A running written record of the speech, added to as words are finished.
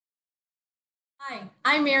Hi,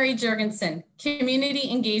 I'm Mary Jurgensen, Community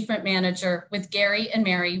Engagement Manager with Gary and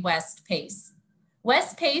Mary West PACE.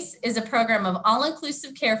 West PACE is a program of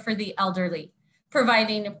all-inclusive care for the elderly,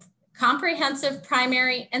 providing comprehensive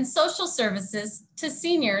primary and social services to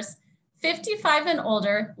seniors 55 and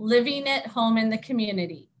older living at home in the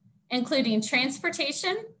community, including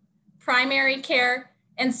transportation, primary care,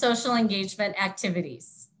 and social engagement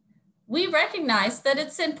activities. We recognize that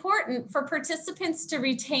it's important for participants to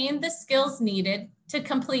retain the skills needed to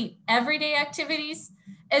complete everyday activities,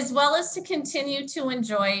 as well as to continue to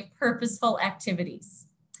enjoy purposeful activities.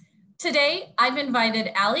 Today, I've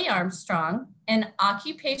invited Ally Armstrong, an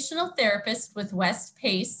occupational therapist with West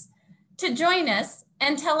PACE, to join us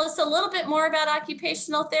and tell us a little bit more about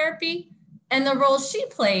occupational therapy and the role she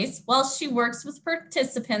plays while she works with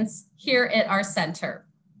participants here at our center.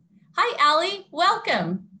 Hi, Ally,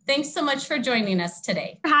 welcome. Thanks so much for joining us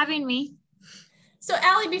today. For having me. So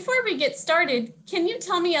Ally, before we get started, can you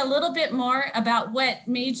tell me a little bit more about what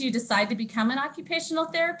made you decide to become an occupational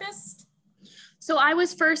therapist? So I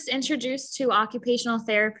was first introduced to occupational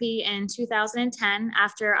therapy in 2010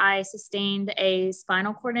 after I sustained a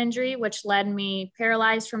spinal cord injury, which led me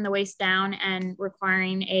paralyzed from the waist down and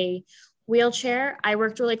requiring a wheelchair. I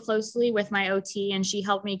worked really closely with my OT and she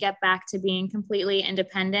helped me get back to being completely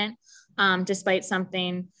independent, despite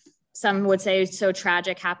something some would say so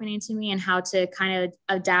tragic happening to me, and how to kind of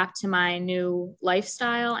adapt to my new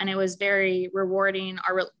lifestyle. And it was very rewarding,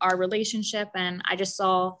 our relationship. And I just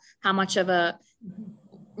saw how much of a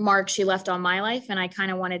mark she left on my life. And I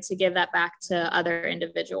kind of wanted to give that back to other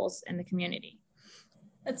individuals in the community.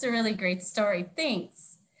 That's a really great story.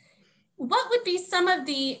 Thanks. What would be some of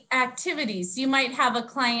the activities you might have a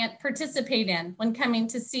client participate in when coming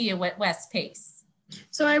to see you at West PACE?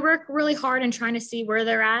 So I work really hard in trying to see where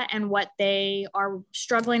they're at and what they are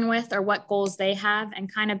struggling with or what goals they have. And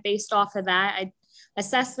kind of based off of that, I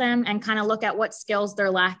assess them and kind of look at what skills they're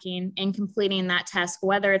lacking in completing that task,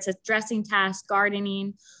 whether it's a dressing task,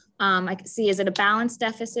 gardening. I can see, is it a balance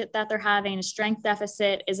deficit that they're having, a strength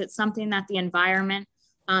deficit? Is it something that the environment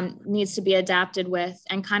needs to be adapted with,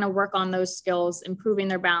 and kind of work on those skills, improving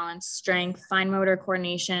their balance, strength, fine motor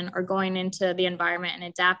coordination, or going into the environment and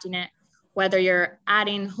adapting it, whether you're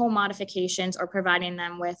adding home modifications or providing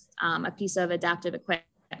them with a piece of adaptive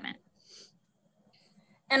equipment.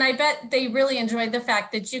 And I bet they really enjoyed the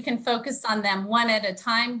fact that you can focus on them one at a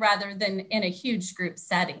time rather than in a huge group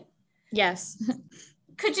setting. Yes.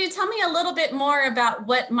 Could you tell me a little bit more about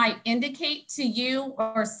what might indicate to you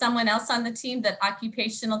or someone else on the team that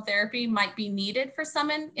occupational therapy might be needed for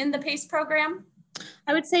someone in the PACE program?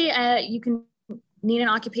 I would say you can need an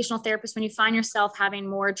occupational therapist when you find yourself having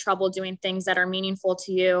more trouble doing things that are meaningful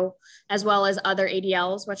to you, as well as other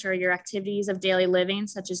ADLs, which are your activities of daily living,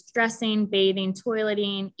 such as dressing, bathing,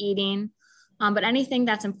 toileting, eating. But anything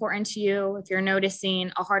that's important to you, if you're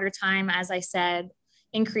noticing a harder time, as I said,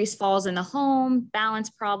 increased falls in the home,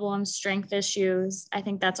 balance problems, strength issues, I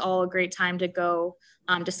think that's all a great time to go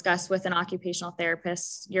discuss with an occupational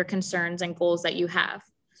therapist your concerns and goals that you have.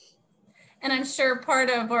 And I'm sure part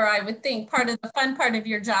of the fun part of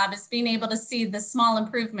your job is being able to see the small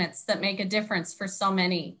improvements that make a difference for so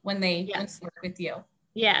many when they work with you.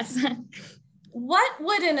 Yes. What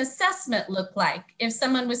would an assessment look like if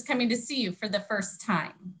someone was coming to see you for the first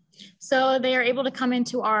time? So they are able to come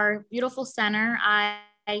into our beautiful center. I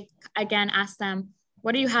again ask them,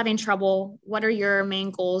 what are you having trouble? What are your main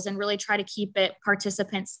goals? And really try to keep it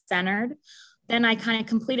participant centered. Then I kind of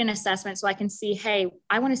complete an assessment so I can see, hey,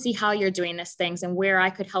 I want to see how you're doing these things and where I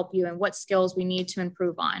could help you and what skills we need to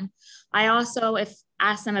improve on. I also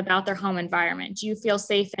ask them about their home environment. Do you feel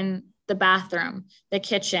safe in the bathroom, the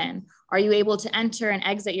kitchen? Are you able to enter and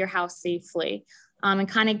exit your house safely? And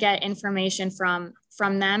kind of get information from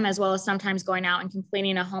them, as well as sometimes going out and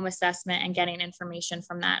completing a home assessment and getting information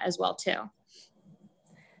from that as well too.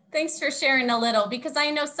 Thanks for sharing a little, because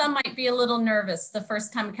I know some might be a little nervous the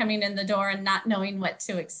first time coming in the door and not knowing what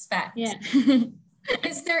to expect. Yeah.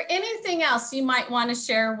 Is there anything else you might want to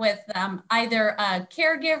share with either a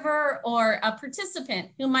caregiver or a participant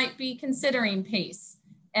who might be considering PACE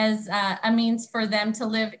as a means for them to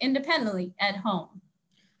live independently at home?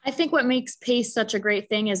 I think what makes PACE such a great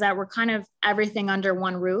thing is that we're kind of everything under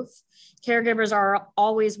one roof. Caregivers are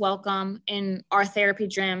always welcome in our therapy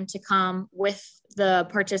gym to come with the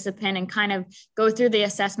participant and kind of go through the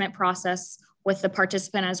assessment process with the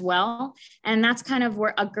participant as well. And that's kind of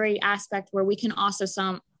where a great aspect where we can also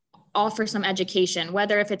offer some education,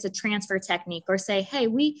 whether if it's a transfer technique or say, hey,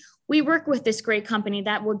 we work with this great company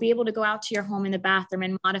that would be able to go out to your home in the bathroom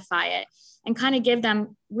and modify it, and kind of give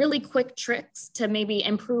them really quick tricks to maybe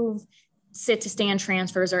improve sit to stand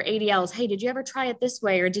transfers or ADLs. Hey, did you ever try it this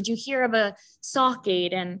way? Or did you hear of a sock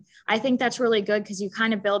aid? And I think that's really good because you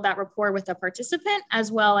kind of build that rapport with the participant as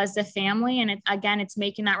well as the family. And it's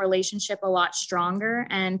making that relationship a lot stronger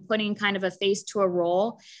and putting kind of a face to a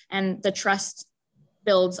role, and the trust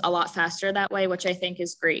builds a lot faster that way, which I think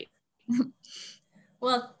is great.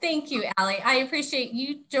 Well, thank you, Ally. I appreciate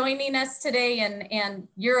you joining us today, and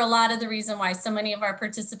you're a lot of the reason why so many of our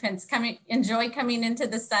participants enjoy coming into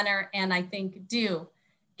the center, and I think do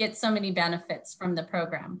get so many benefits from the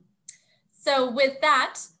program. So with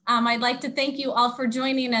that, I'd like to thank you all for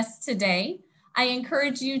joining us today. I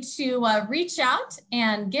encourage you to reach out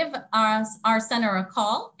and give us, our center, a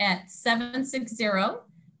call at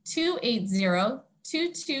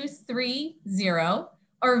 760-280-2230,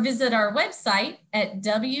 or visit our website at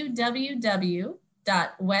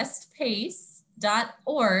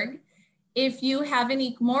www.westpace.org. If you have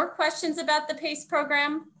any more questions about the PACE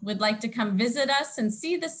program, would like to come visit us and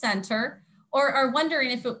see the center, or are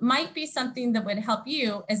wondering if it might be something that would help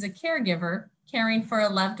you as a caregiver caring for a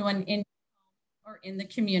loved one in or in the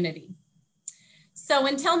community. So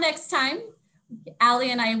until next time, Ally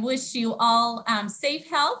and I wish you all safe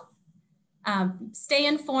health, stay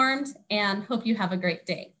informed, and hope you have a great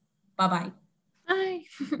day. Bye-bye. Bye.